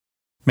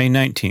May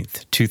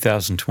 19th,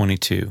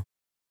 2022,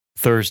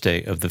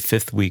 Thursday of the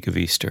 5th week of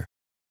Easter.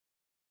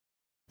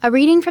 A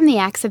reading from the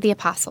Acts of the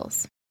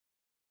Apostles.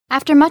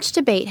 After much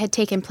debate had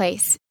taken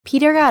place,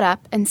 Peter got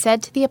up and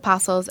said to the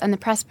apostles and the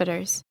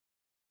presbyters,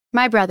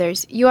 "My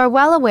brothers, you are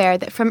well aware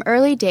that from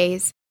early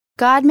days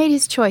God made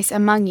his choice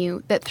among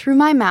you that through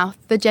my mouth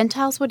the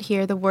Gentiles would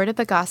hear the word of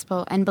the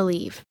gospel and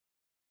believe.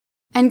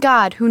 And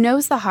God, who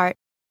knows the heart,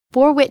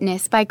 bore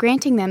witness by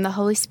granting them the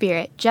Holy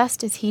Spirit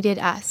just as he did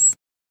us.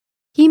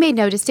 He made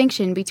no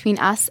distinction between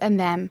us and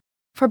them,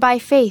 for by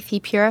faith he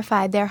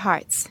purified their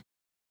hearts.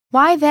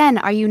 Why then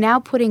are you now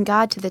putting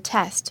God to the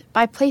test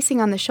by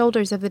placing on the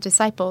shoulders of the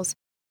disciples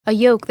a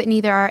yoke that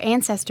neither our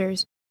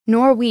ancestors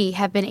nor we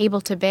have been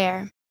able to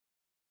bear?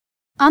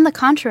 On the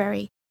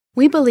contrary,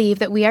 we believe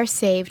that we are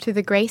saved through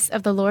the grace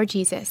of the Lord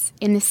Jesus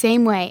in the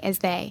same way as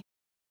they."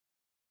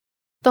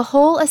 The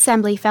whole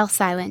assembly fell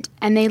silent,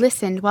 and they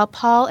listened while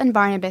Paul and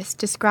Barnabas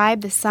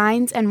described the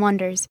signs and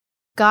wonders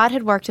God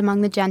had worked among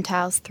the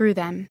Gentiles through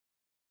them.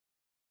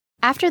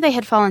 After they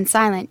had fallen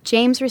silent,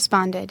 James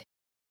responded,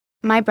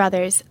 "My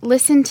brothers,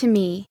 listen to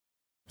me.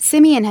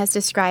 Simeon has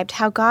described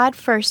how God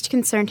first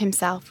concerned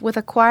himself with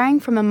acquiring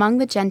from among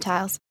the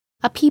Gentiles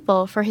a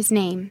people for his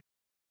name.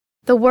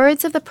 The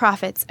words of the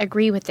prophets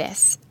agree with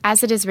this,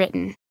 as it is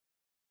written,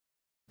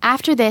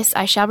 'After this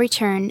I shall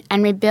return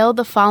and rebuild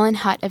the fallen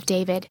hut of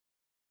David.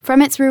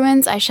 From its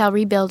ruins I shall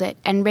rebuild it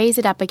and raise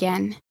it up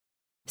again,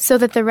 so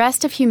that the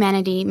rest of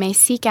humanity may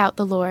seek out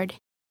the Lord,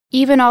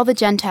 even all the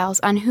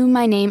Gentiles on whom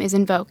my name is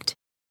invoked.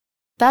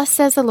 Thus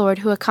says the Lord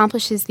who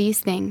accomplishes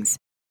these things,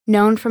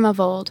 known from of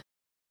old.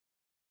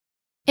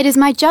 It is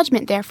my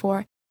judgment,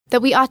 therefore,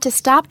 that we ought to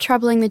stop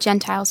troubling the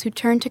Gentiles who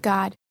turn to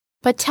God,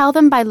 but tell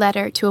them by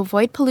letter to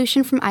avoid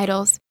pollution from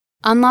idols,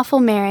 unlawful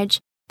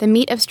marriage, the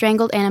meat of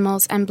strangled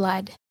animals, and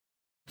blood.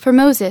 For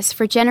Moses,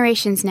 for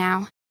generations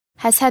now,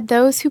 has had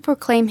those who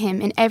proclaim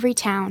him in every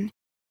town,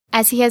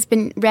 as he has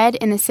been read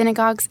in the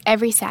synagogues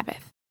every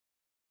Sabbath."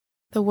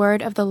 The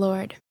word of the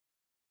Lord.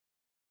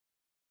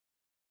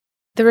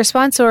 The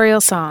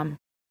responsorial psalm.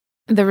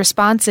 The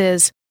response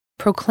is,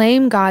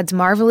 "Proclaim God's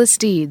marvelous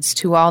deeds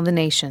to all the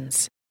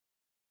nations."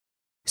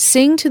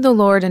 Sing to the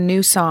Lord a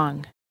new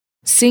song.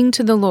 Sing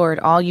to the Lord,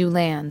 all you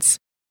lands.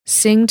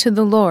 Sing to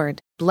the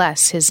Lord,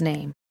 bless his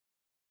name.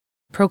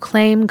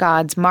 Proclaim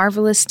God's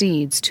marvelous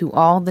deeds to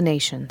all the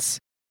nations.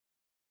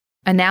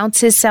 Announce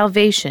his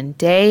salvation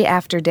day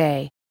after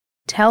day.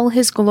 Tell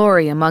his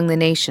glory among the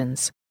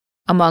nations,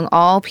 among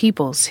all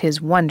peoples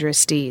his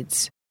wondrous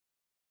deeds.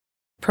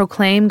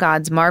 Proclaim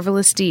God's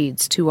marvelous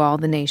deeds to all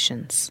the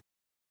nations.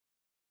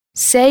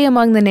 Say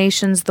among the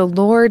nations, the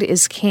Lord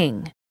is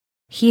king.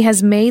 He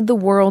has made the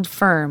world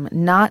firm,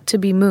 not to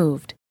be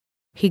moved.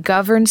 He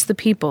governs the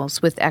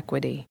peoples with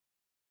equity.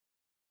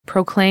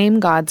 Proclaim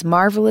God's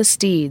marvelous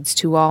deeds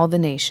to all the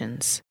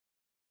nations.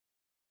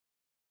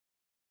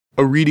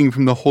 A reading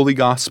from the Holy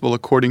Gospel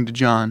according to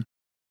John.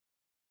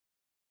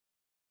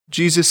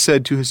 Jesus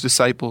said to his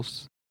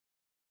disciples,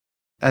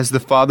 "As the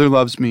Father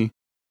loves me,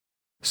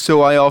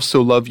 so I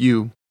also love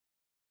you.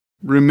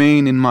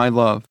 Remain in my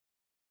love.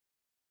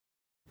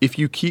 If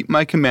you keep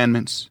my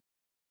commandments,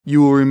 you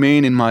will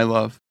remain in my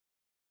love,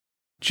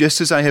 just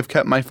as I have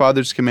kept my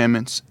Father's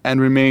commandments and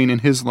remain in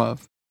his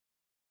love.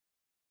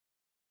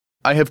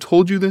 I have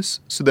told you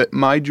this so that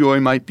my joy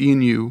might be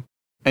in you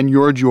and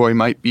your joy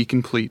might be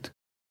complete."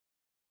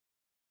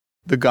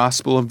 The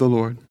Gospel of the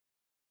Lord.